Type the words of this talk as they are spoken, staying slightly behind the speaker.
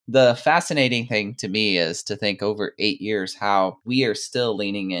The fascinating thing to me is to think over 8 years how we are still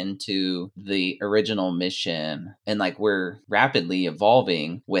leaning into the original mission and like we're rapidly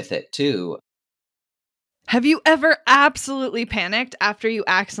evolving with it too. Have you ever absolutely panicked after you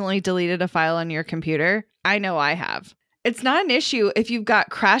accidentally deleted a file on your computer? I know I have. It's not an issue if you've got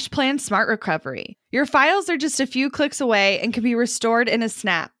CrashPlan Smart Recovery. Your files are just a few clicks away and can be restored in a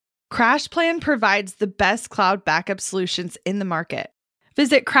snap. CrashPlan provides the best cloud backup solutions in the market.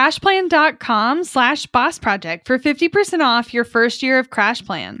 Visit crashplan.com/bossproject for 50% off your first year of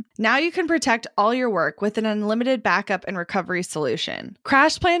CrashPlan. Now you can protect all your work with an unlimited backup and recovery solution.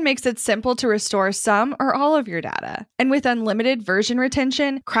 CrashPlan makes it simple to restore some or all of your data. And with unlimited version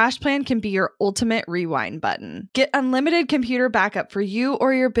retention, CrashPlan can be your ultimate rewind button. Get unlimited computer backup for you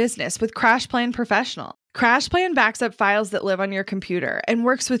or your business with CrashPlan Professional. CrashPlan backs up files that live on your computer and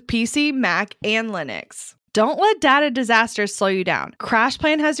works with PC, Mac, and Linux. Don't let data disasters slow you down.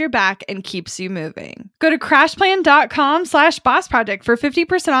 CrashPlan has your back and keeps you moving. Go to crashplan.com/bossproject for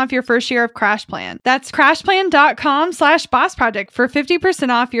 50% off your first year of CrashPlan. That's crashplan.com/bossproject for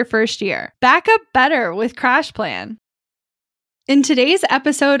 50% off your first year. Back up better with CrashPlan. In today's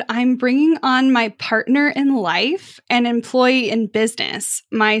episode, I'm bringing on my partner in life and employee in business,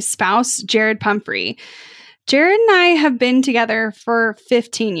 my spouse, Jared Pumphrey. Jared and I have been together for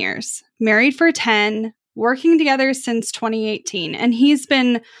 15 years, married for 10, working together since 2018, and he's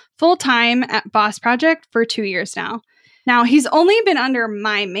been full-time at Boss Project for 2 years now. Now, he's only been under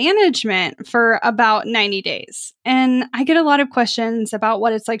my management for about 90 days, and I get a lot of questions about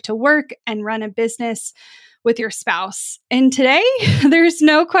what it's like to work and run a business with your spouse. And today, there's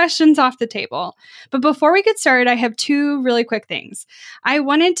no questions off the table. But before we get started, I have two really quick things. I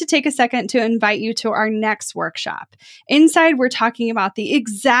wanted to take a second to invite you to our next workshop. Inside, we're talking about the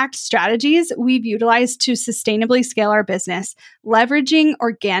exact strategies we've utilized to sustainably scale our business, leveraging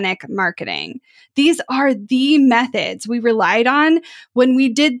organic marketing. These are the methods we relied on when we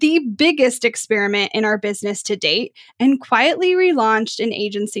did the biggest experiment in our business to date and quietly relaunched an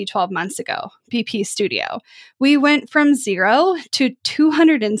agency 12 months ago, BP Studio. We went from 0 to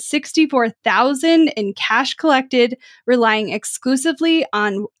 264,000 in cash collected, relying exclusively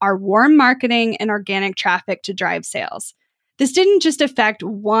on our warm marketing and organic traffic to drive sales. This didn't just affect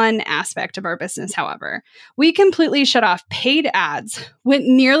one aspect of our business, however. We completely shut off paid ads, went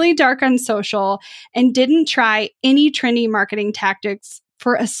nearly dark on social, and didn't try any trendy marketing tactics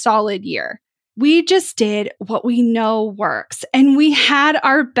for a solid year. We just did what we know works, and we had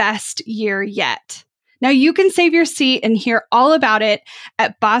our best year yet. Now you can save your seat and hear all about it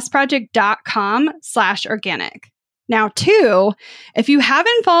at bossproject.com/organic. Now, two, if you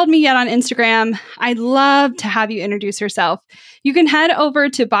haven't followed me yet on Instagram, I'd love to have you introduce yourself. You can head over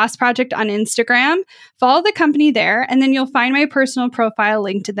to Boss Project on Instagram, follow the company there, and then you'll find my personal profile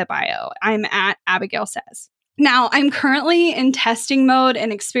linked in the bio. I'm at Abigail Says. Now, I'm currently in testing mode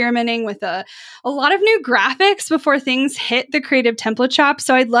and experimenting with a lot of new graphics before things hit the creative template shop.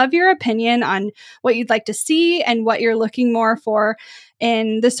 So I'd love your opinion on what you'd like to see and what you're looking more for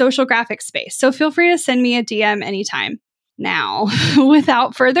in the social graphic space. So feel free to send me a DM anytime. Now,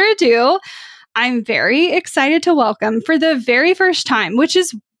 without further ado, I'm very excited to welcome for the very first time, which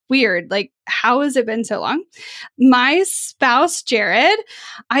is weird. Like, how has it been so long? My spouse, Jared.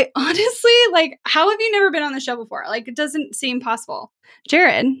 I honestly, how have you never been on the show before? It doesn't seem possible.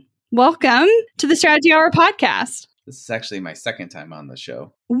 Jared, welcome to the Strategy Hour podcast. This is actually my second time on the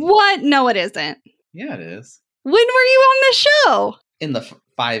show. What? No, it isn't. Yeah, it is. When were you on the show? In the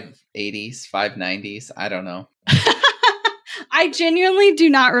 580s, 590s. I don't know. I genuinely do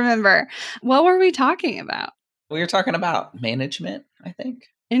not remember. What were we talking about? We were talking about management, I think.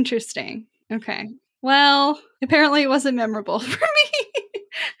 Interesting. Okay. Well, apparently it wasn't memorable for me.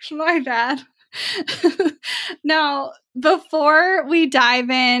 My bad. Now, before we dive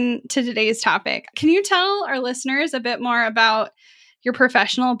into today's topic, can you tell our listeners a bit more about your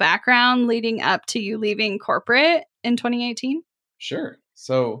professional background leading up to you leaving corporate in 2018? Sure.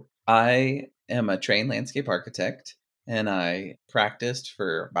 So I am a trained landscape architect, and I practiced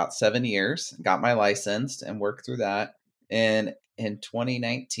for about 7 years, got my license and worked through that. And in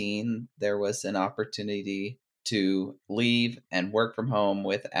 2019, there was an opportunity to leave and work from home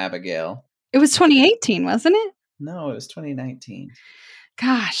with Abigail. It was 2018, wasn't it? No, it was 2019.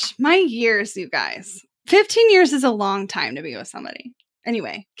 Gosh, my years, you guys. 15 years is a long time to be with somebody.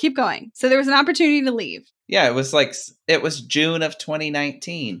 Anyway, keep going. So there was an opportunity to leave. Yeah, it was June of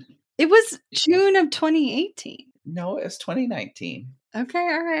 2019. It was June of 2018. No, it was 2019. Okay,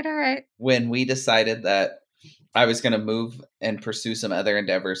 all right. When we decided that I was going to move and pursue some other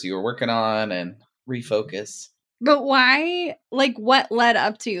endeavors you were working on and refocus. But why, like, what led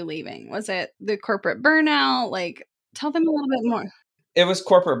up to you leaving? Was it the corporate burnout? Like, tell them a little bit more. It was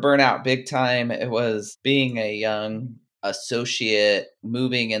corporate burnout big time. It was being a young associate,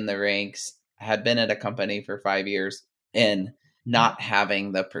 moving in the ranks, had been at a company for 5 years, and not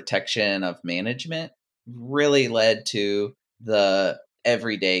having the protection of management really led to the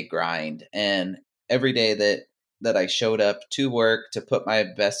everyday grind. And every day that I showed up to work to put my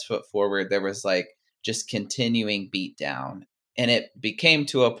best foot forward, there was like just continuing beat down. And it became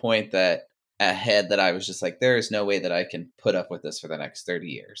to a point that ahead that I was just like, there is no way that I can put up with this for the next 30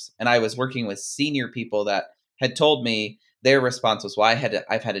 years. And I was working with senior people that had told me their response was, well,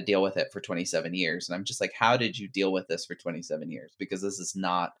 I've had to deal with it for 27 years. And I'm just like, how did you deal with this for 27 years? Because this is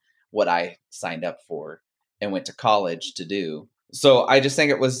not what I signed up for and went to college to do. So I just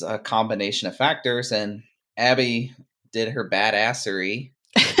think it was a combination of factors. And Abby did her badassery.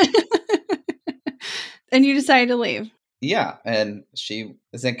 And you decided to leave. Yeah, and she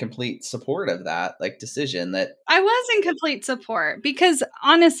is in complete support of that, like, decision that I was in complete support because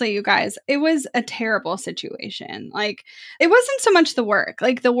honestly, you guys, it was a terrible situation. Like, it wasn't so much the work.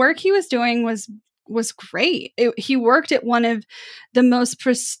 Like, the work he was doing was great. He worked at one of the most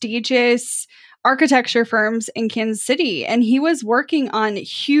prestigious architecture firms in Kansas City, and he was working on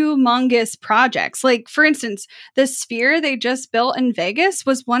humongous projects. Like, for instance, the Sphere they just built in Vegas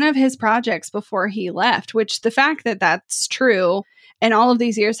was one of his projects before he left, which the fact that that's true and all of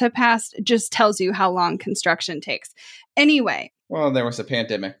these years have passed just tells you how long construction takes. Anyway, well, there was a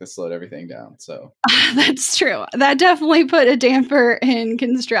pandemic that slowed everything down. So that's true. That definitely put a damper in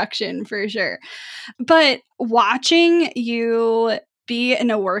construction for sure. But watching you be in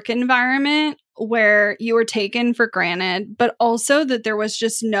a work environment where you were taken for granted, but also that there was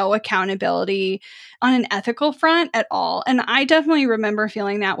just no accountability on an ethical front at all. And I definitely remember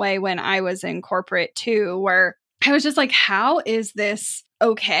feeling that way when I was in corporate too, where I was just like, how is this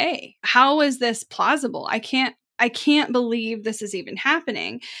okay? How is this plausible? I can't believe this is even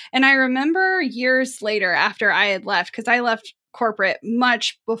happening. And I remember years later after I had left, because I left corporate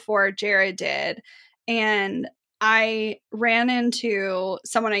much before Jared did. And I ran into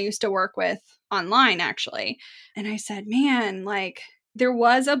someone I used to work with online, actually. And I said, man, like, there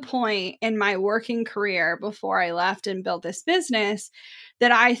was a point in my working career before I left and built this business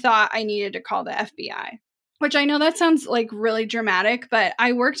that I thought I needed to call the FBI, which I know that sounds like really dramatic, but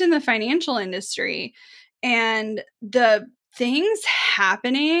I worked in the financial industry, and the things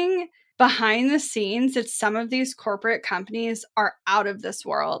happening behind the scenes at some of these corporate companies are out of this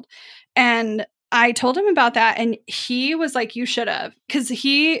world. And I told him about that, and he was like, you should have. Because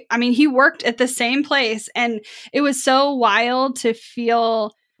he worked at the same place, and it was so wild to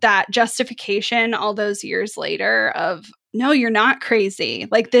feel that justification all those years later of, no, you're not crazy.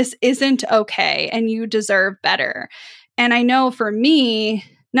 Like, this isn't okay, and you deserve better. And I know for me,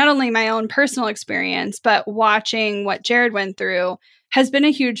 not only my own personal experience, but watching what Jared went through has been a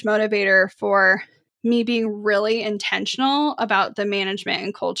huge motivator for me being really intentional about the management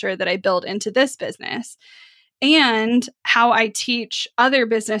and culture that I build into this business, and how I teach other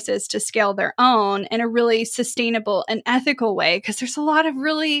businesses to scale their own in a really sustainable and ethical way. Because there's a lot of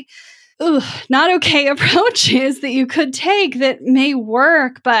really not okay approaches that you could take that may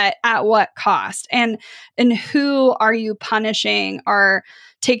work, but at what cost? And who are you punishing or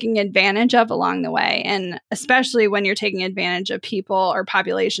taking advantage of along the way? And especially when you're taking advantage of people or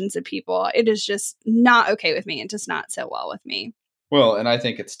populations of people, it is just not okay with me. It does not sit well with me. well, and I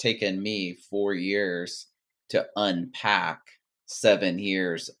think it's taken me 4 years to unpack 7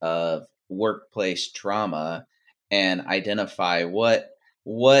 years of workplace trauma and identify what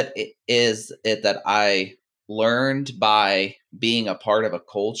it is it that I learned by being a part of a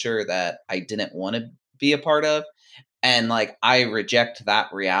culture that I didn't want to be a part of. And like, I reject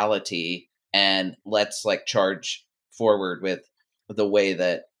that reality, and let's like charge forward with the way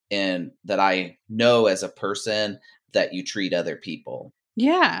that I know as a person that you treat other people.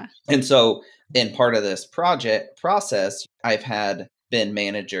 Yeah. And so in part of this project process, I've had been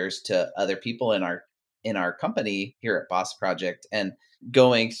managers to other people in our company here at Boss Project, and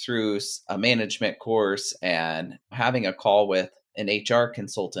going through a management course and having a call with an HR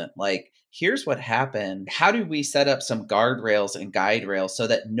consultant, like, here's what happened. How do we set up some guardrails and guide rails so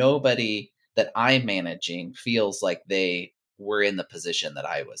that nobody that I'm managing feels like they were in the position that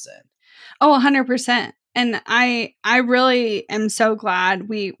I was in? Oh, 100%. And I really am so glad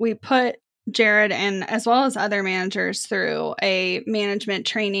we put Jared and as well as other managers through a management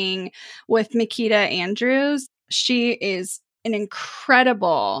training with Makita Andrews. She is an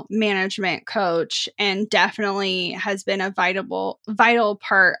incredible management coach and definitely has been a vital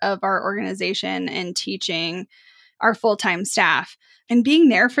part of our organization and teaching our full-time staff and being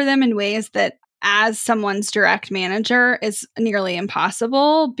there for them in ways that as someone's direct manager is nearly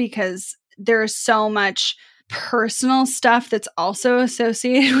impossible because there's so much personal stuff that's also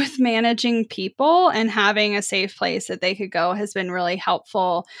associated with managing people, and having a safe place that they could go has been really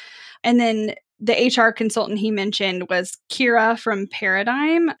helpful. And then the HR consultant he mentioned was Kira from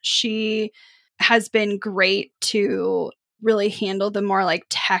Paradigm. She has been great to really handle the more like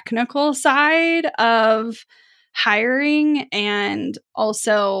technical side of hiring and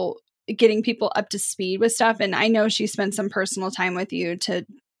also getting people up to speed with stuff. And I know she spent some personal time with you to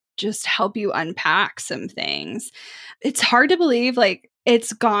just help you unpack some things. It's hard to believe, like,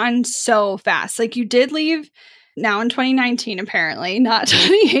 it's gone so fast. Like, you did leave now in 2019, apparently, not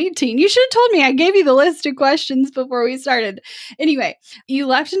 2018. You should have told me. I gave you the list of questions before we started. Anyway, you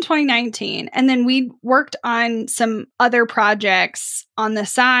left in 2019, and then we worked on some other projects on the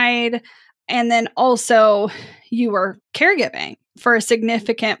side. And then also you were caregiving for a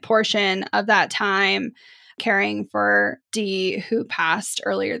significant portion of that time, caring for Dee, who passed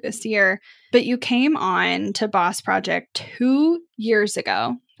earlier this year. But you came on to Boss Project 2 years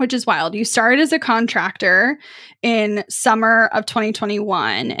ago, which is wild. You started as a contractor in summer of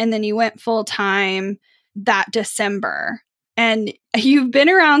 2021, and then you went full time that December. And you've been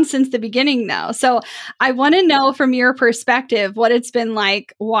around since the beginning now. So I want to know from your perspective what it's been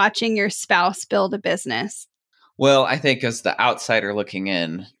like watching your spouse build a business. Well, I think as the outsider looking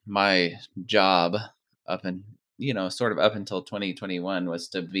in, my job up and, sort of up until 2021 was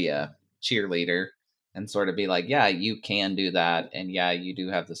to be a cheerleader and sort of be like, yeah, you can do that. And yeah, you do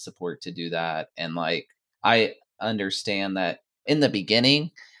have the support to do that. And like, I understand that in the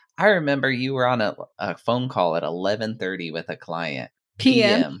beginning, I remember you were on a phone call at 11:30 with a client.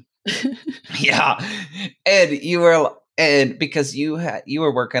 PM. Yeah. And because you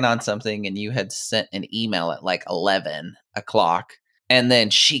were working on something and you had sent an email at like 11 o'clock, and then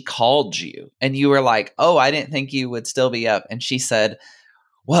she called you and you were like, oh, I didn't think you would still be up. And she said,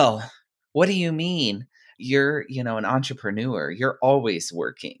 well, what do you mean? You're, an entrepreneur. You're always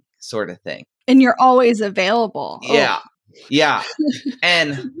working, sort of thing. And you're always available. Yeah. Oh. Yeah.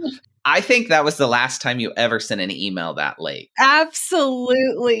 And I think that was the last time you ever sent an email that late.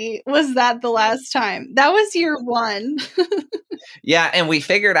 Absolutely. Was that the last time? That was year one. Yeah. And we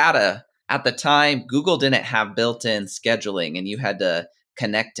figured out at the time, Google didn't have built-in scheduling, and you had to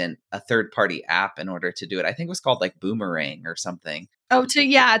connect a third-party app in order to do it. I think it was called like Boomerang or something. Oh,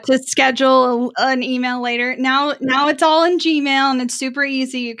 to schedule an email later. Now it's all in Gmail, and it's super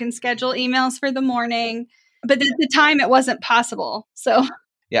easy. You can schedule emails for the morning. But at the time, it wasn't possible. So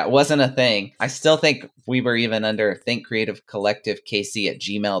yeah, it wasn't a thing. I still think we were even under Think Creative Collective KC at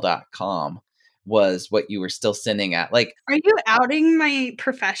gmail.com was what you were still sending at. Like, are you outing my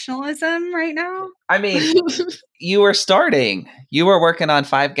professionalism right now? I mean, you were starting. You were working on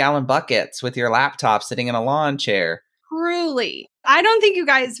 5-gallon buckets with your laptop sitting in a lawn chair. Truly. I don't think you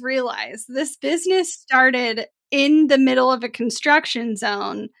guys realize this business started in the middle of a construction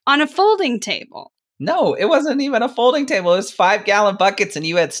zone on a folding table. No, it wasn't even a folding table. It was 5-gallon buckets, and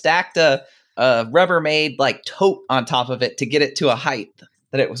you had stacked a Rubbermaid like tote on top of it to get it to a height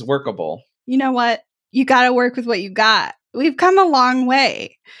that it was workable. You know what? You got to work with what you got. We've come a long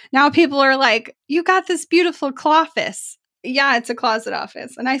way. Now people are like, you got this beautiful office. Yeah, it's a closet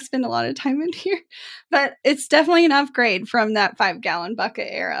office, and I spend a lot of time in here, but it's definitely an upgrade from that 5-gallon bucket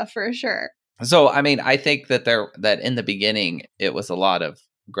era for sure. So, I mean, I think that in the beginning, it was a lot of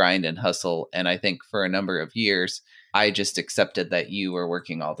grind and hustle. And I think for a number of years, I just accepted that you were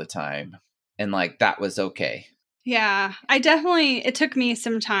working all the time. And like, that was okay. Yeah, it took me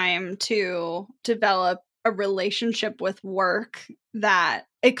some time to develop a relationship with work that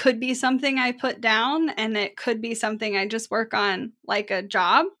it could be something I put down, and it could be something I just work on like a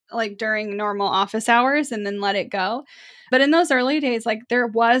job, like during normal office hours, and then let it go. But in those early days, like, there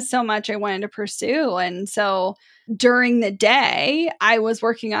was so much I wanted to pursue. And so during the day, I was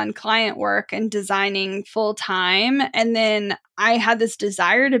working on client work and designing full time. And then I had this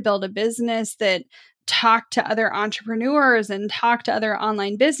desire to build a business that talked to other entrepreneurs and talk to other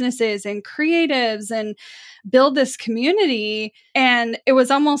online businesses and creatives and build this community. And it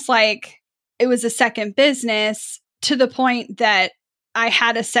was almost like it was a second business, to the point that I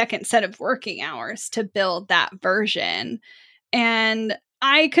had a second set of working hours to build that version. And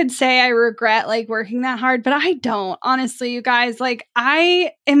I could say I regret like working that hard, but I don't. Honestly, you guys, like,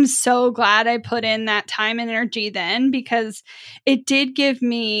 I am so glad I put in that time and energy then, because it did give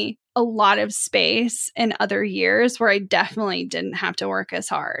me a lot of space in other years where I definitely didn't have to work as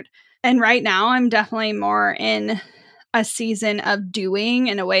hard. And right now I'm definitely more in a season of doing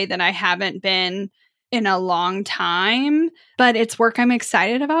in a way that I haven't been in a long time, but it's work I'm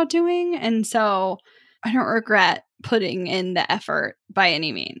excited about doing. And so I don't regret putting in the effort by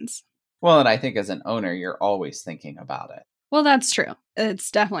any means. Well, and I think as an owner, you're always thinking about it. Well, that's true. It's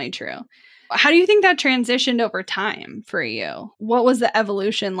definitely true. How do you think that transitioned over time for you? What was the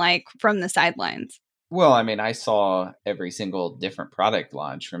evolution like from the sidelines? Well, I mean, I saw every single different product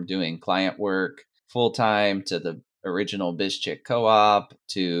launch from doing client work full time to the original BizChick co-op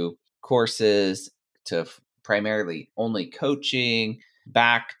to courses to primarily only coaching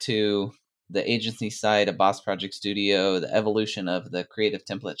back to the agency side of Boss Project Studio, the evolution of the creative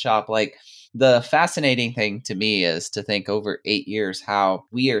template shop. Like the fascinating thing to me is to think over 8 years how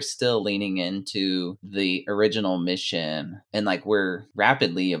we are still leaning into the original mission and like we're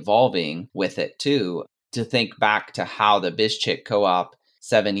rapidly evolving with it too. To think back to how the BizChick co-op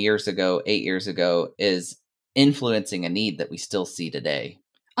 7 years ago, 8 years ago is influencing a need that we still see today.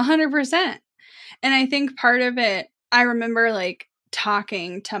 100%. And I think part of it, I remember like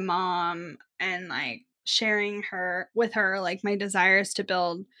talking to mom and like sharing with her like my desires to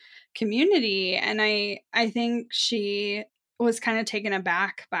build community. And I think she was kind of taken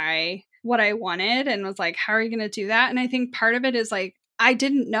aback by what I wanted and was like, how are you going to do that? And I think part of it is like, I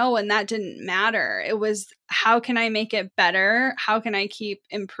didn't know, and that didn't matter. It was, how can I make it better? How can I keep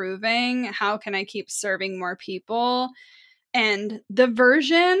improving? How can I keep serving more people? And the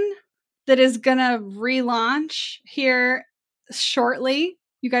version that is going to relaunch here shortly,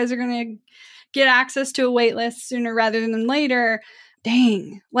 you guys are going to get access to a wait list sooner rather than later.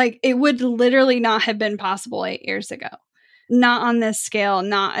 Dang, like it would literally not have been possible 8 years ago. Not on this scale,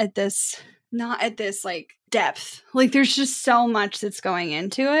 not at this like depth. Like there's just so much that's going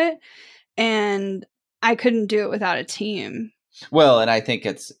into it. And I couldn't do it without a team. Well, and I think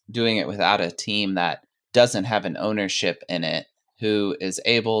it's doing it without a team that doesn't have an ownership in it, who is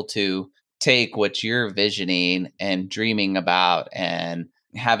able to take what you're visioning and dreaming about and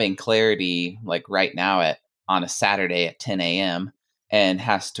having clarity, like right now on a Saturday at 10 a.m. and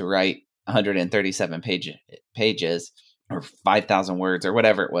has to write 137 pages or 5,000 words or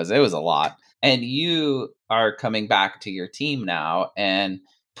whatever it was. It was a lot. And you are coming back to your team now and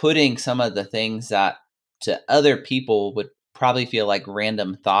putting some of the things that to other people would probably feel like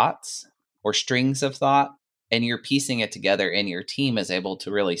random thoughts or strings of thought, and you're piecing it together, and your team is able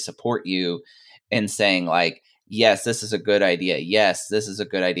to really support you in saying like, yes, this is a good idea. Yes, this is a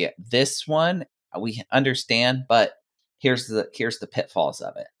good idea. This one we understand, but here's the pitfalls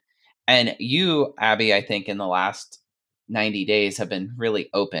of it. And you, Abby, I think in the last 90 days have been really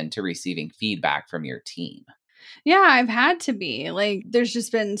open to receiving feedback from your team. Yeah, I've had to be. Like there's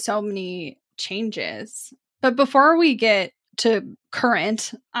just been so many changes. But before we get to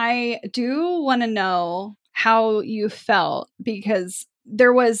current, I do want to know how you felt, because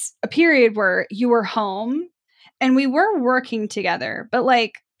there was a period where you were home and we were working together, but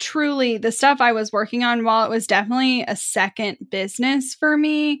like truly the stuff I was working on, while it was definitely a second business for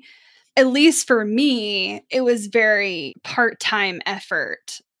me, at least for me, it was very part-time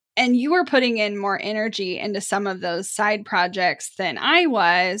effort. And you were putting in more energy into some of those side projects than I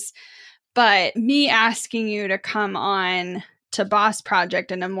was. But me asking you to come on to Boss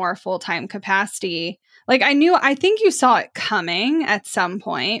Project in a more full-time capacity, like I think you saw it coming at some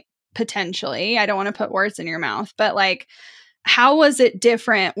point, potentially. I don't want to put words in your mouth, but like, how was it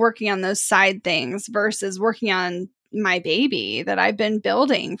different working on those side things versus working on my baby that I've been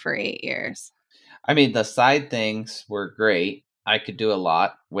building for 8 years? I mean, the side things were great. I could do a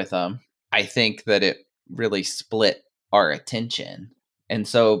lot with them. I think that it really split our attention. And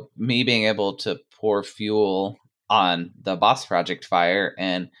so me being able to pour fuel on the Boss Project fire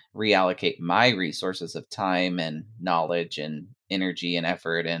and reallocate my resources of time and knowledge and energy and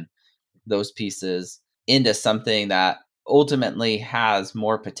effort and those pieces into something that ultimately has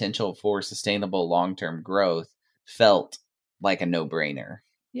more potential for sustainable long-term growth felt like a no-brainer.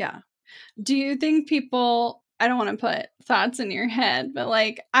 Yeah. Do you think people, I don't want to put thoughts in your head, but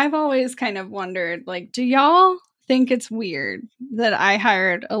like I've always kind of wondered, like, do y'all think it's weird that I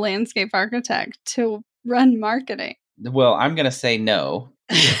hired a landscape architect to run marketing? Well, I'm going to say no.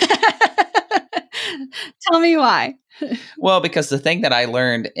 Tell me why. Well, because the thing that I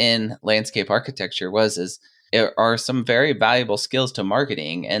learned in landscape architecture is there are some very valuable skills to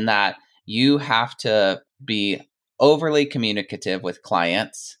marketing, and that you have to be overly communicative with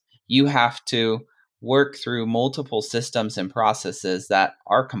clients. You have to work through multiple systems and processes that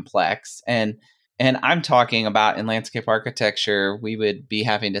are complex. And I'm talking about in landscape architecture, we would be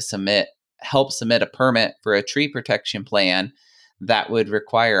having to help submit a permit for a tree protection plan that would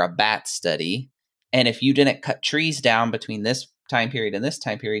require a bat study. And if you didn't cut trees down between this time period and this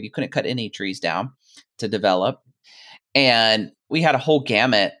time period, you couldn't cut any trees down. to develop. And we had a whole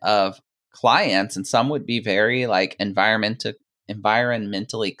gamut of clients, and some would be very like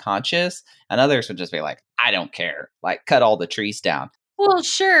environmentally conscious, and others would just be like, I don't care, like cut all the trees down. Well,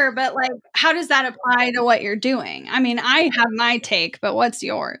 sure, but like, how does that apply to what you're doing? I mean, I have my take, but what's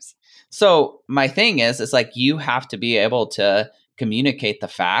yours? So my thing is like you have to be able to communicate the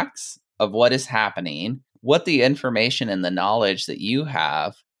facts of what is happening, what the information and the knowledge that you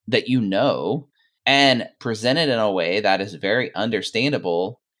have, that you know, and present it in a way that is very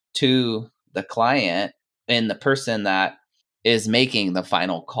understandable to the client and the person that is making the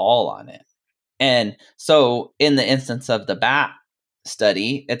final call on it. And so in the instance of the bat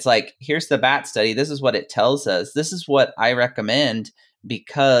study, it's like, here's the bat study. This is what it tells us. This is what I recommend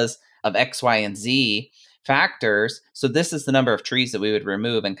because of X, Y, and Z factors. So this is the number of trees that we would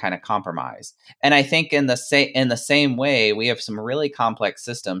remove and kind of compromise. And I think in the same way, we have some really complex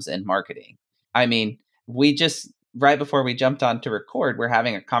systems in marketing. I mean, we just right before we jumped on to record, we're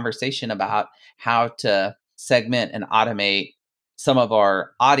having a conversation about how to segment and automate some of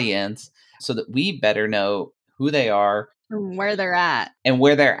our audience so that we better know who they are, Where they're at, and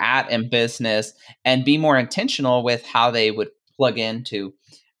where they're at in business, and be more intentional with how they would plug into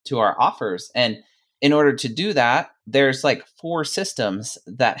our offers. And in order to do that, there's like 4 systems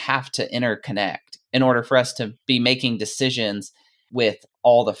that have to interconnect in order for us to be making decisions with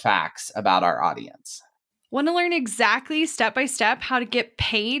all the facts about our audience. Want to learn exactly step by step how to get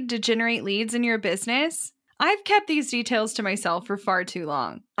paid to generate leads in your business? I've kept these details to myself for far too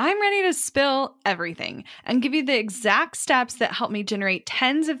long. I'm ready to spill everything and give you the exact steps that help me generate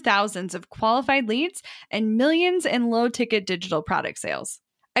tens of thousands of qualified leads and millions in low-ticket digital product sales.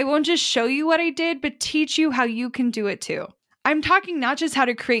 I won't just show you what I did, but teach you how you can do it too. I'm talking not just how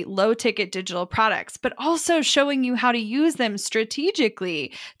to create low-ticket digital products, but also showing you how to use them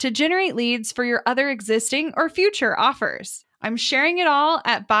strategically to generate leads for your other existing or future offers. I'm sharing it all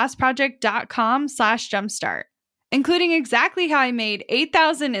at bossproject.com/jumpstart, including exactly how I made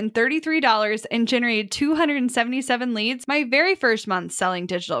 $8,033 and generated 277 leads my very first month selling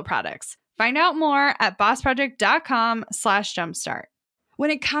digital products. Find out more at bossproject.com/jumpstart. When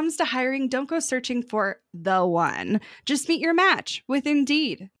it comes to hiring, don't go searching for the one. Just meet your match with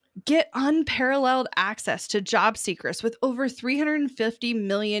Indeed. Get unparalleled access to job seekers with over 350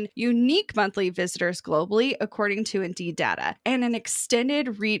 million unique monthly visitors globally, according to Indeed data, and an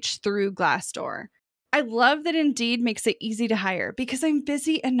extended reach through Glassdoor. I love that Indeed makes it easy to hire because I'm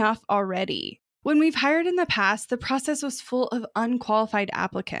busy enough already. When we've hired in the past, the process was full of unqualified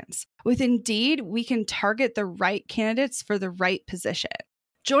applicants. With Indeed, we can target the right candidates for the right position.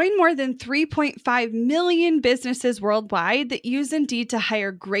 Join more than 3.5 million businesses worldwide that use Indeed to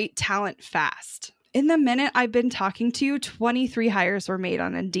hire great talent fast. In the minute I've been talking to you, 23 hires were made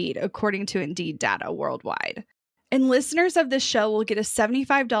on Indeed, according to Indeed data worldwide. And listeners of this show will get a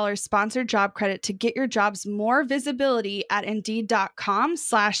 $75 sponsored job credit to get your jobs more visibility at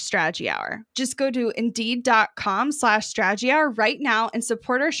Indeed.com/Strategy Hour. Just go to Indeed.com/Strategy Hour right now and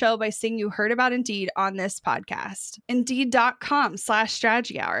support our show by saying you heard about Indeed on this podcast.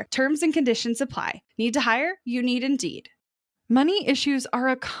 Indeed.com/Strategy Hour. Terms and conditions apply. Need to hire? You need Indeed. Money issues are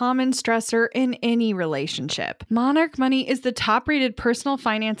a common stressor in any relationship. Monarch Money is the top-rated personal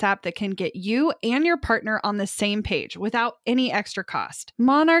finance app that can get you and your partner on the same page without any extra cost.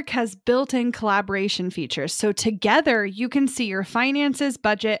 Monarch has built-in collaboration features, so together you can see your finances,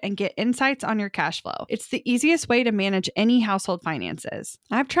 budget, and get insights on your cash flow. It's the easiest way to manage any household finances.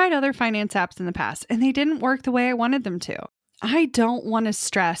 I've tried other finance apps in the past, and they didn't work the way I wanted them to. I don't want to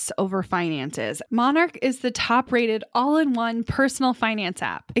stress over finances. Monarch is the top-rated all-in-one personal finance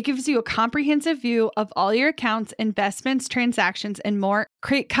app. It gives you a comprehensive view of all your accounts, investments, transactions, and more.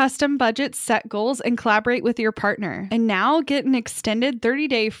 Create custom budgets, set goals, and collaborate with your partner. And now get an extended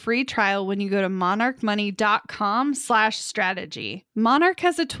 30-day free trial when you go to monarchmoney.com/strategy. Monarch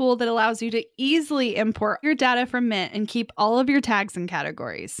has a tool that allows you to easily import your data from Mint and keep all of your tags and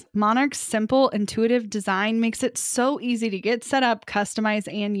categories. Monarch's simple, intuitive design makes it so easy to get set up, customize,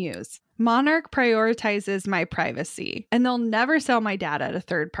 and use. Monarch prioritizes my privacy, and they'll never sell my data to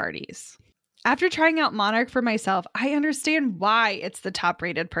third parties. After trying out Monarch for myself, I understand why it's the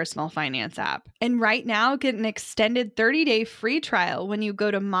top-rated personal finance app. And right now, get an extended 30-day free trial when you go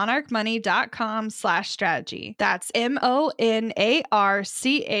to monarchmoney.com/strategy. That's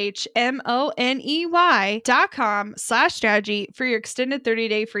monarchmoney.com/strategy for your extended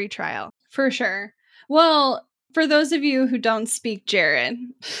 30-day free trial. For sure. Well, for those of you who don't speak Jared,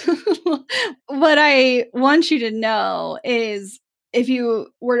 what I want you to know is if you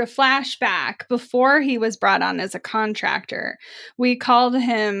were to flash back before he was brought on as a contractor, we called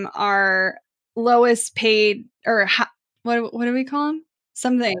him our lowest paid or what do we call him?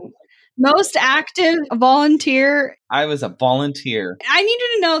 Something. Most active volunteer. I was a volunteer. I need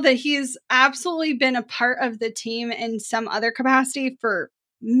you to know that he's absolutely been a part of the team in some other capacity for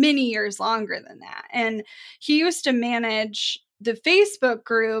many years longer than that. And he used to manage the Facebook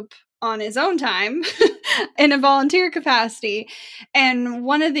group on his own time in a volunteer capacity. And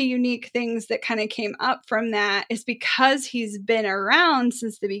one of the unique things that kind of came up from that is because he's been around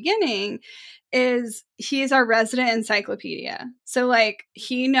since the beginning is he's our resident encyclopedia. So like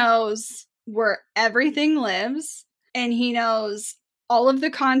he knows where everything lives and he knows all of the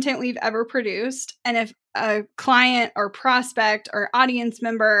content we've ever produced. And if a client or prospect or audience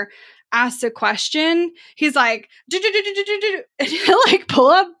member asks a question, he's like, and he'll like pull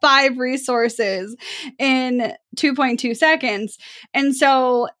up 5 resources in 2.2 seconds. And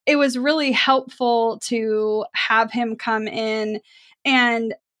so it was really helpful to have him come in,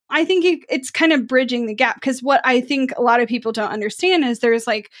 and I think it's kind of bridging the gap, because what I think a lot of people don't understand is there's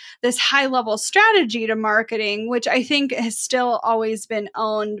like this high level strategy to marketing, which I think has still always been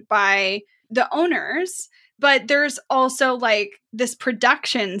owned by the owners. But there's also like this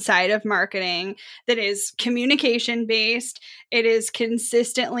production side of marketing that is communication based. It is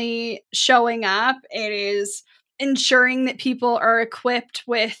consistently showing up. It is ensuring that people are equipped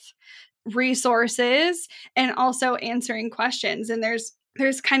with resources and also answering questions. And there's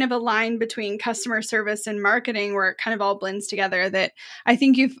kind of a line between customer service and marketing where it kind of all blends together that I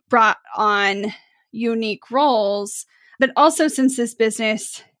think you've brought on unique roles. But also, since this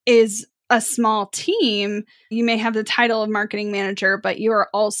business is a small team, you may have the title of marketing manager, but you are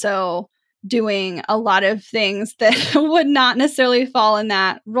also doing a lot of things that would not necessarily fall in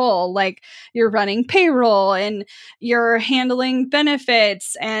that role. Like you're running payroll and you're handling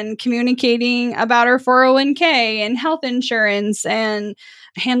benefits and communicating about our 401k and health insurance and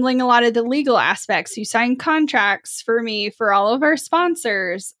handling a lot of the legal aspects. You sign contracts for me for all of our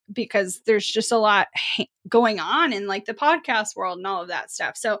sponsors because there's just a lot going on in like the podcast world and all of that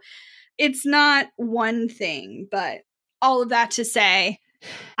stuff. So it's not one thing, but all of that to say,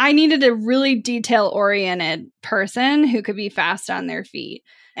 I needed a really detail-oriented person who could be fast on their feet.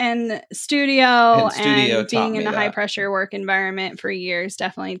 And studio and being in a high-pressure work environment for years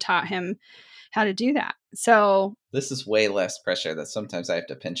definitely taught him how to do that. So this is way less pressure that sometimes I have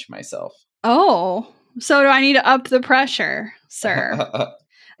to pinch myself. Oh, so do I need to up the pressure, sir?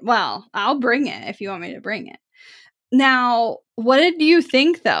 Well, I'll bring it if you want me to bring it. Now, what did you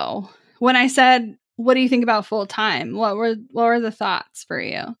think, though, when I said, what do you think about full time? What were the thoughts for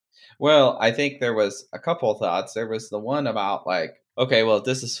you? Well, I think there was a couple of thoughts. There was the one about like, okay, well, if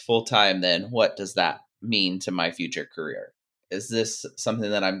this is full time, then what does that mean to my future career? Is this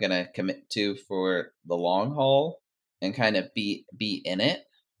something that I'm going to commit to for the long haul and kind of be in it?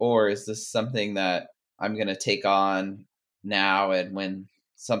 Or is this something that I'm going to take on now, and when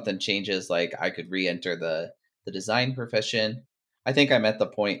something changes, like I could re-enter the design profession? I think I'm at the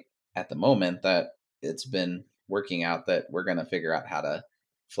point at the moment that it's been working out that we're going to figure out how to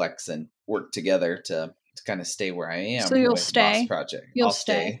flex and work together to kind of stay where I am. So you'll stay. Boss Project. I'll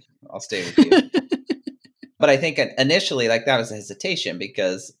stay with you. But I think initially, like, that was a hesitation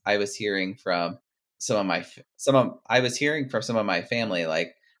because I was hearing from some of my family,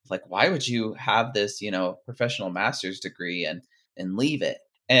 like, why would you have this, professional master's degree and leave it?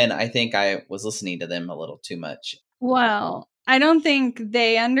 And I think I was listening to them a little too much. Well, I don't think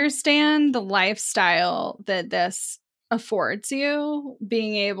they understand the lifestyle that this affords you,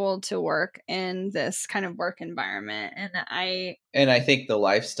 being able to work in this kind of work environment. And I think the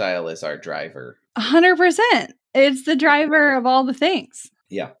lifestyle is our driver. 100%. It's the driver of all the things.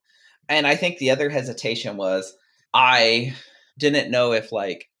 Yeah. And I think the other hesitation was I didn't know if,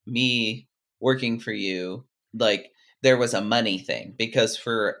 like, me working for you, like, there was a money thing, because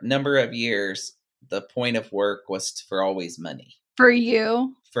for a number of years, the point of work was for always money. For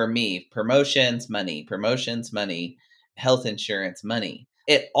you? For me, promotions, money, health insurance, money.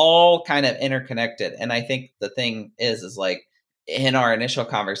 It all kind of interconnected. And I think the thing is like, in our initial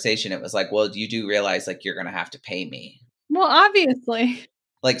conversation, it was like, well, you do realize, like, you're going to have to pay me. Well, obviously.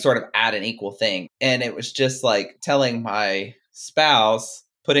 Like, sort of add an equal thing. And it was just like telling my spouse,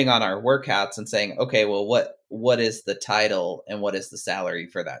 putting on our work hats and saying, okay, well, what is the title and what is the salary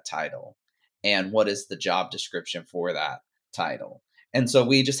for that title? And what is the job description for that title? And so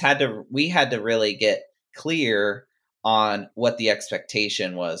we had to really get clear on what the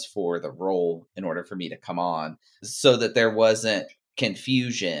expectation was for the role in order for me to come on, so that there wasn't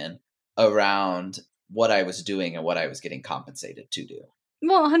confusion around what I was doing and what I was getting compensated to do.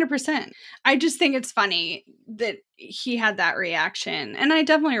 Well, 100%. I just think it's funny that he had that reaction. And I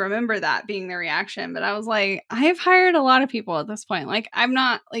definitely remember that being the reaction. But I was like, I have hired a lot of people at this point. Like, I'm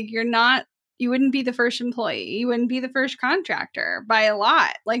not, like, you wouldn't be the first employee. You wouldn't be the first contractor by a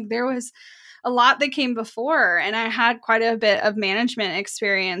lot. Like, there was a lot that came before. And I had quite a bit of management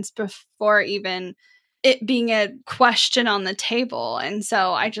experience before even it being a question on the table. And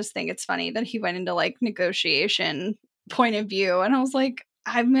so I just think it's funny that he went into like negotiation point of view. And I was like,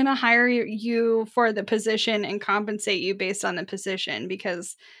 I'm going to hire you for the position and compensate you based on the position,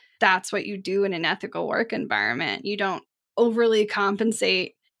 because that's what you do in an ethical work environment. You don't overly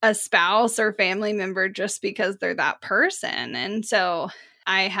compensate a spouse or family member just because they're that person. And so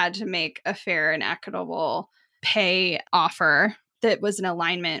I had to make a fair and equitable pay offer that was in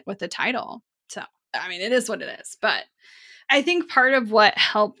alignment with the title. So, I mean, it is what it is. But I think part of what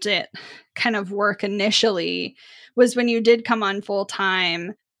helped it kind of work initially was when you did come on full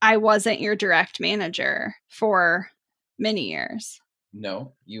time, I wasn't your direct manager for many years.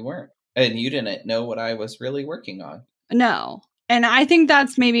 No, you weren't. And you didn't know what I was really working on. No. And I think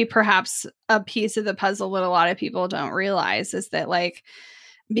that's maybe perhaps a piece of the puzzle that a lot of people don't realize is that, like,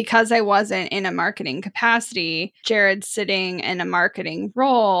 because I wasn't in a marketing capacity, Jared's sitting in a marketing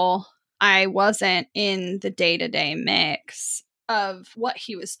role, I wasn't in the day-to-day mix of what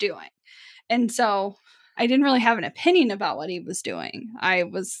he was doing. And so I didn't really have an opinion about what he was doing. I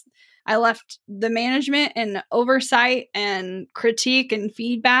left the management and oversight and critique and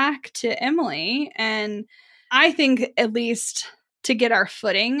feedback to Emily. And I think, at least to get our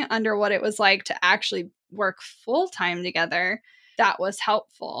footing under what it was like to actually work full time together, that was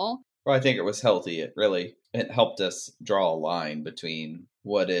helpful. Well, I think it was healthy. It helped us draw a line between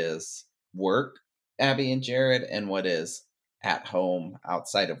what is work, Abby and Jared, and what is at home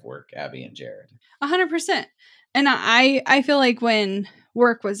outside of work, Abby and Jared. 100%. And I feel like when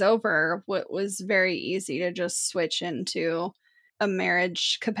work was over, it was very easy to just switch into a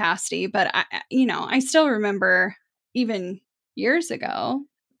marriage capacity. But I still remember, even years ago,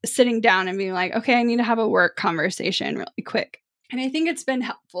 sitting down and being like, okay, I need to have a work conversation really quick. And I think it's been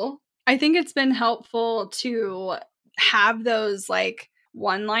helpful. I think it's been helpful to have those like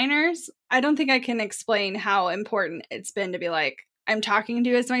one-liners. I don't think I can explain how important it's been to be like, I'm talking to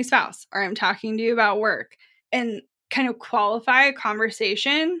you as my spouse, or I'm talking to you about work, and kind of qualify a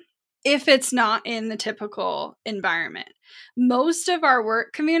conversation if it's not in the typical environment. Most of our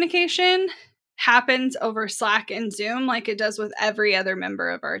work communication happens over Slack and Zoom, like it does with every other member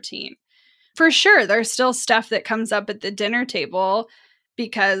of our team. For sure, there's still stuff that comes up at the dinner table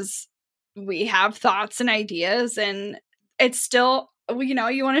because we have thoughts and ideas, and it's still,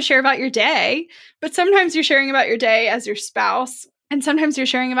 you want to share about your day, but sometimes you're sharing about your day as your spouse, and sometimes you're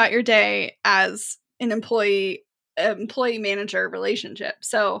sharing about your day as an employee manager relationship.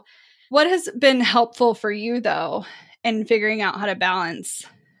 So what has been helpful for you, though, in figuring out how to balance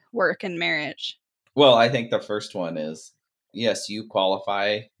work and marriage? Well, I think the first one is, yes, you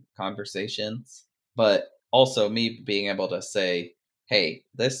qualify conversations, but also me being able to say, hey,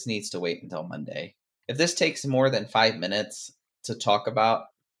 this needs to wait until Monday. If this takes more than 5 minutes to talk about,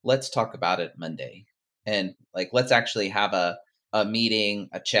 let's talk about it Monday. And like, let's actually have a meeting,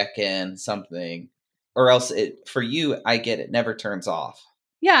 a check-in, something, or else for you, I get it never turns off.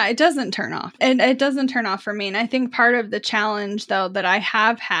 Yeah, it doesn't turn off. And it doesn't turn off for me. And I think part of the challenge, though, that I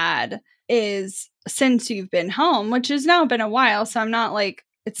have had is, since you've been home, which has now been a while, so I'm not like,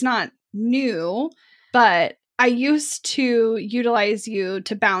 it's not new, but I used to utilize you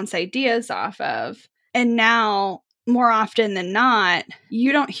to bounce ideas off of. And now, more often than not,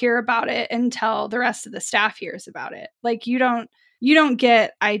 you don't hear about it until the rest of the staff hears about it. Like, you don't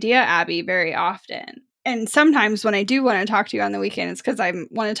get Idea Abby very often. And sometimes when I do want to talk to you on the weekend, it's because I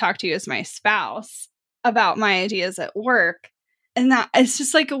want to talk to you as my spouse about my ideas at work. And that it's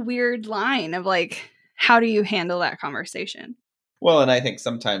just like a weird line of like, how do you handle that conversation? Well, and I think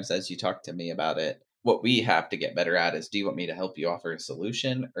sometimes as you talk to me about it, what we have to get better at is, do you want me to help you offer a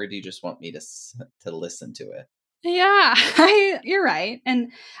solution, or do you just want me to listen to it? Yeah, you're right.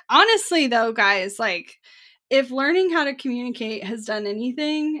 And honestly, though, guys, like, if learning how to communicate has done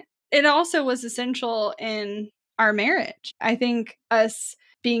anything, it also was essential in our marriage. I think us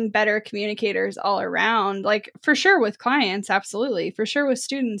being better communicators all around, like, for sure with clients, absolutely. For sure with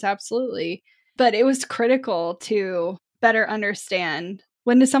students, absolutely. But it was critical to better understand,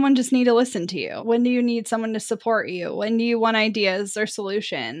 when does someone just need to listen to you? When do you need someone to support you? When do you want ideas or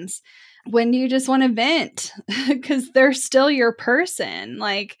solutions? When do you just want to vent? Because they're still your person.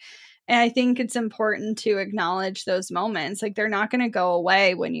 Like, and I think it's important to acknowledge those moments. Like, they're not going to go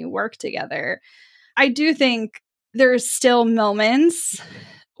away when you work together. I do think there's still moments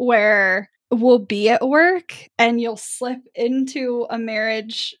where we'll be at work and you'll slip into a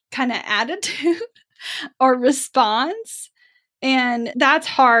marriage kind of attitude or response. And that's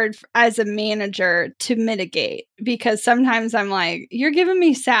hard as a manager to mitigate, because sometimes I'm like, you're giving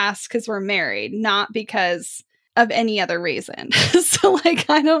me sass because we're married, not because of any other reason. So like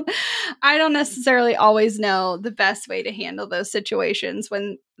I don't necessarily always know the best way to handle those situations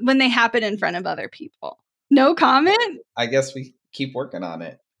when they happen in front of other people. No comment? I guess we keep working on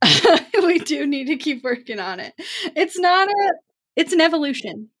it. We do need to keep working on it. It's an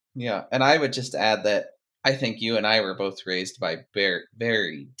evolution. Yeah. And I would just add that I think you and I were both raised by very,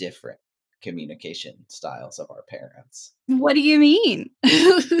 very different communication styles of our parents. What do you mean?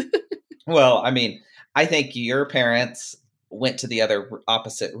 Well, I mean, I think your parents went to the other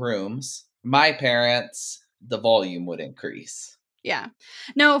opposite rooms. My parents, the volume would increase. Yeah.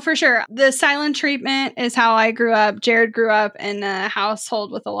 No, for sure. The silent treatment is how I grew up. Jared grew up in a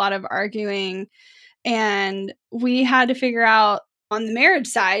household with a lot of arguing. And we had to figure out on the marriage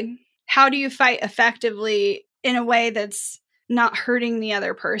side, how do you fight effectively in a way that's not hurting the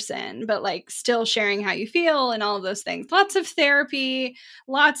other person, but like still sharing how you feel and all of those things. Lots of therapy,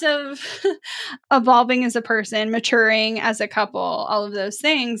 lots of evolving as a person, maturing as a couple, all of those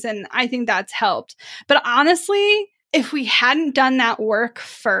things. And I think that's helped. But honestly, if we hadn't done that work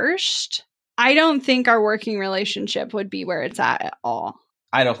first, I don't think our working relationship would be where it's at all.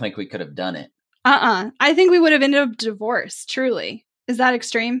 I don't think we could have done it. I think we would have ended up divorced, truly. Is that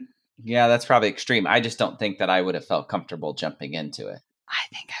extreme? Yeah, that's probably extreme. I just don't think that I would have felt comfortable jumping into it. I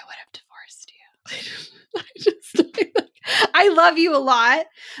think I would have divorced you. I love you a lot,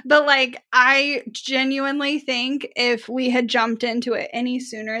 but like I genuinely think if we had jumped into it any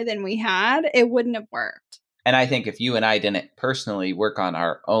sooner than we had, it wouldn't have worked. And I think if you and I didn't personally work on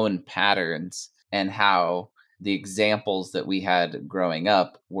our own patterns and how the examples that we had growing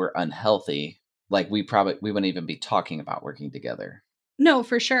up were unhealthy, like we wouldn't even be talking about working together. No,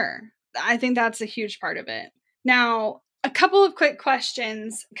 for sure. I think that's a huge part of it. Now, a couple of quick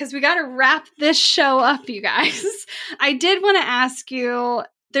questions, because we got to wrap this show up, you guys. I did want to ask you,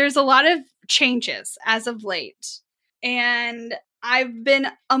 there's a lot of changes as of late, and I've been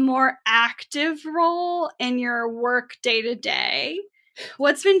a more active role in your work day to day.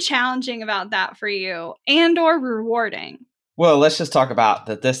 What's been challenging about that for you and or rewarding? Well, let's just talk about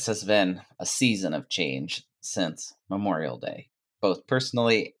that. This has been a season of change since Memorial Day, both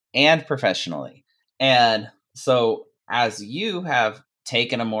personally and professionally. And so as you have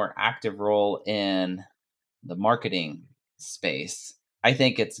taken a more active role in the marketing space, I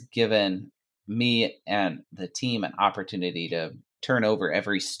think it's given me and the team an opportunity to turn over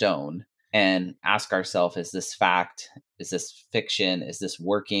every stone and ask ourselves, is this fact? Is this fiction? Is this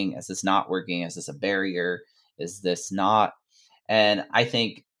working? Is this not working? Is this a barrier? Is this not? And I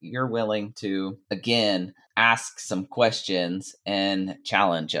think you're willing to, again, ask some questions and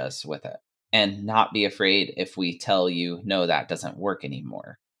challenge us with it and not be afraid if we tell you, no, that doesn't work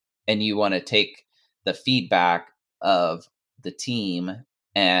anymore. And you want to take the feedback of the team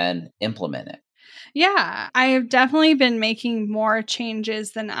and implement it. Yeah, I have definitely been making more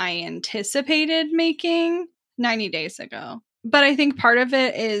changes than I anticipated making 90 days ago. But I think part of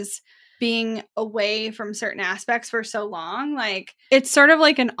it is being away from certain aspects for so long. Like it's sort of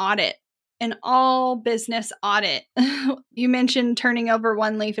like an audit, an all business audit. You mentioned turning over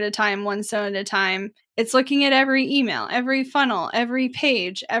one leaf at a time, one stone at a time. It's looking at every email, every funnel, every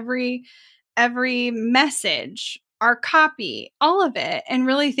page, every message, our copy, all of it, and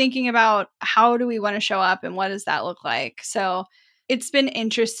really thinking about how do we want to show up and what does that look like. So it's been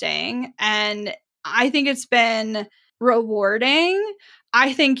interesting, and I think it's been rewarding.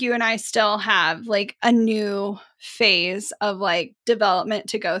 I think you and I still have like a new phase of like development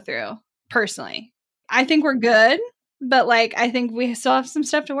to go through personally. I think we're good, but like I think we still have some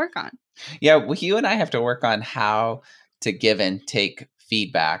stuff to work on. Yeah, well, you and I have to work on how to give and take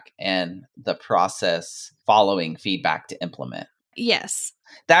feedback and the process following feedback to implement. Yes.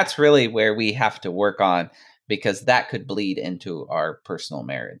 That's really where we have to work on, because that could bleed into our personal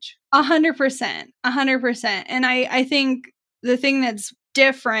marriage. 100%. 100%. And I think the thing that's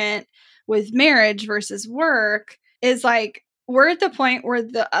different with marriage versus work is like we're at the point where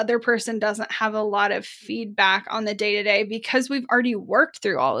the other person doesn't have a lot of feedback on the day-to-day because we've already worked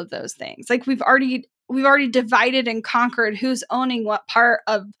through all of those things. Like we've already divided and conquered who's owning what part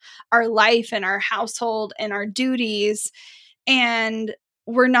of our life and our household and our duties. And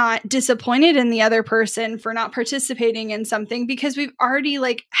we're not disappointed in the other person for not participating in something because we've already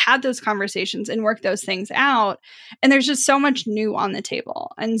like had those conversations and worked those things out. And there's just so much new on the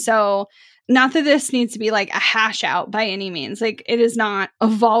table. And so not that this needs to be like a hash out by any means. Like, it is not a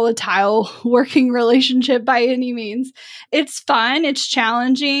volatile working relationship by any means. It's fun. It's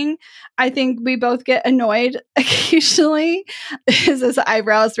challenging. I think we both get annoyed occasionally. His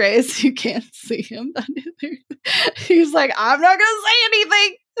eyebrows raised. You can't see him. He's like, I'm not going to say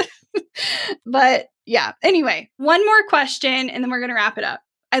anything. But yeah, anyway, one more question and then we're going to wrap it up.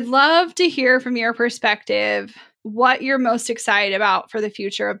 I'd love to hear from your perspective what you're most excited about for the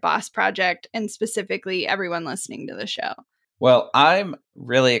future of Boss Project and specifically everyone listening to the show. Well, I'm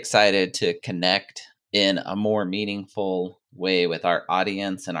really excited to connect in a more meaningful way with our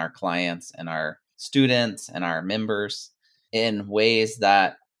audience and our clients and our students and our members in ways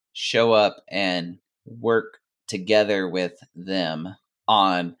that show up and work together with them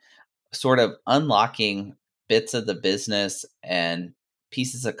on sort of unlocking bits of the business and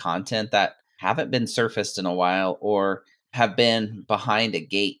pieces of content that haven't been surfaced in a while or have been behind a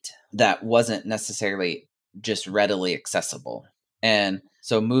gate that wasn't necessarily just readily accessible. And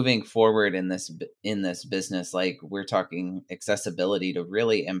so moving forward in this business, like we're talking accessibility to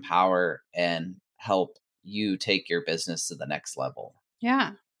really empower and help you take your business to the next level.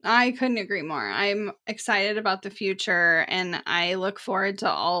 Yeah, I couldn't agree more. I'm excited about the future and I look forward to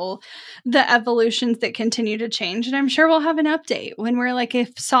all the evolutions that continue to change. And I'm sure we'll have an update when we're like a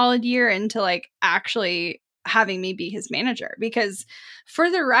solid year into like actually having me be his manager, because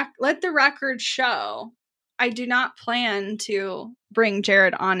for the let the record show, I do not plan to bring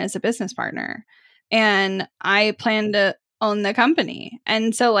Jared on as a business partner, and I plan to own the company.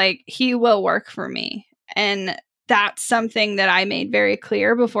 And so like he will work for me. And that's something that I made very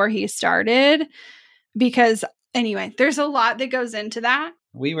clear before he started, because anyway, there's a lot that goes into that.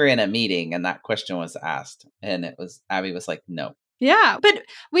 We were in a meeting and that question was asked and Abby was like, no. Yeah. But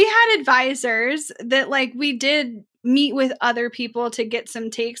we had advisors that like we did meet with other people to get some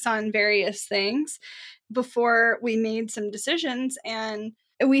takes on various things before we made some decisions. And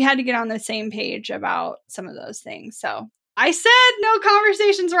we had to get on the same page about some of those things. So I said no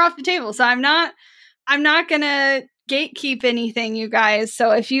conversations were off the table. So I'm not going to gatekeep anything, you guys.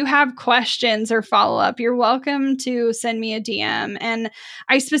 So if you have questions or follow up, you're welcome to send me a DM. And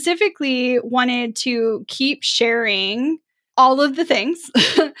I specifically wanted to keep sharing all of the things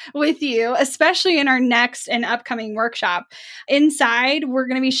with you, especially in our next and upcoming workshop. Inside, we're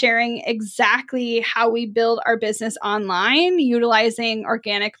going to be sharing exactly how we build our business online utilizing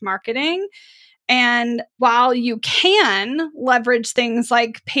organic marketing. And while you can leverage things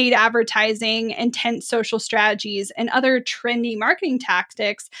like paid advertising, intense social strategies, and other trendy marketing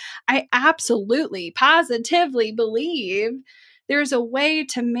tactics, I absolutely, positively believe there's a way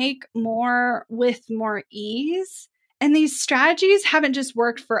to make more with more ease. And these strategies haven't just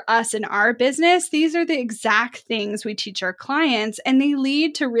worked for us in our business. These are the exact things we teach our clients, and they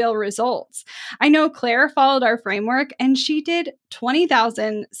lead to real results. I know Claire followed our framework and she did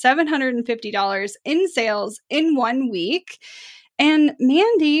 $20,750 in sales in 1 week. And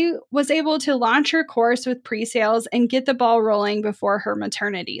Mandy was able to launch her course with pre-sales and get the ball rolling before her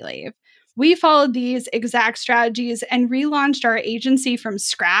maternity leave. We followed these exact strategies and relaunched our agency from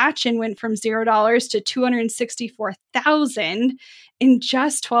scratch and went from $0 to $264,000 in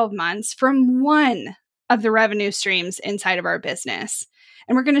just 12 months from one of the revenue streams inside of our business.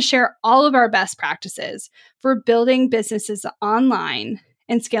 And we're going to share all of our best practices for building businesses online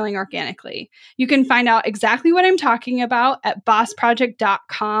and scaling organically. You can find out exactly what I'm talking about at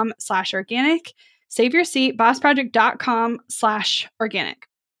bossproject.com/organic. Save your seat, bossproject.com/organic.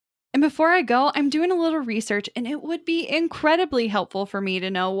 And before I go, I'm doing a little research and it would be incredibly helpful for me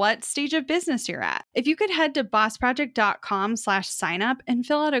to know what stage of business you're at. If you could head to bossproject.com/signup and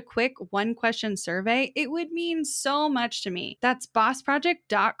fill out a quick 1-question survey, it would mean so much to me. That's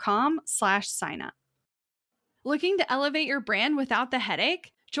bossproject.com/signup. Looking to elevate your brand without the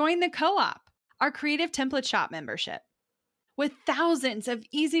headache? Join the Co-op, our creative template shop membership. With thousands of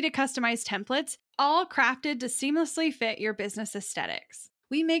easy to customize templates, all crafted to seamlessly fit your business aesthetics.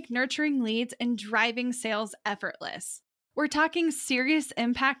 We make nurturing leads and driving sales effortless. We're talking serious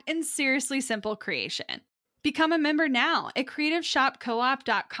impact and seriously simple creation. Become a member now at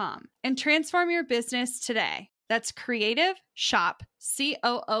creativeshopcoop.com and transform your business today. That's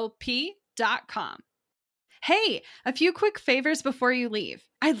creativeshopcoop.com. Hey, a few quick favors before you leave.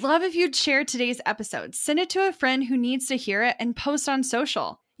 I'd love if you'd share today's episode, send it to a friend who needs to hear it, and post on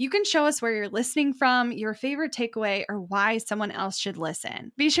social. You can show us where you're listening from, your favorite takeaway, or why someone else should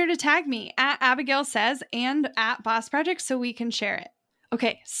listen. Be sure to tag me at Abigail Says and at Boss Project so we can share it.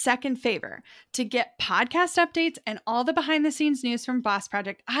 Okay, second favor. To get podcast updates and all the behind the scenes news from Boss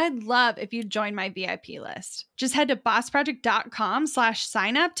Project, I'd love if you'd join my VIP list. Just head to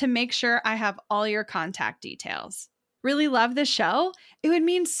bossproject.com/sign up to make sure I have all your contact details. Really love the show? It would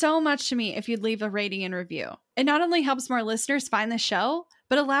mean so much to me if you'd leave a rating and review. It not only helps more listeners find the show,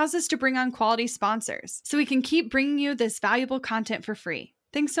 but allows us to bring on quality sponsors so we can keep bringing you this valuable content for free.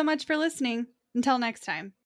 Thanks so much for listening. Until next time.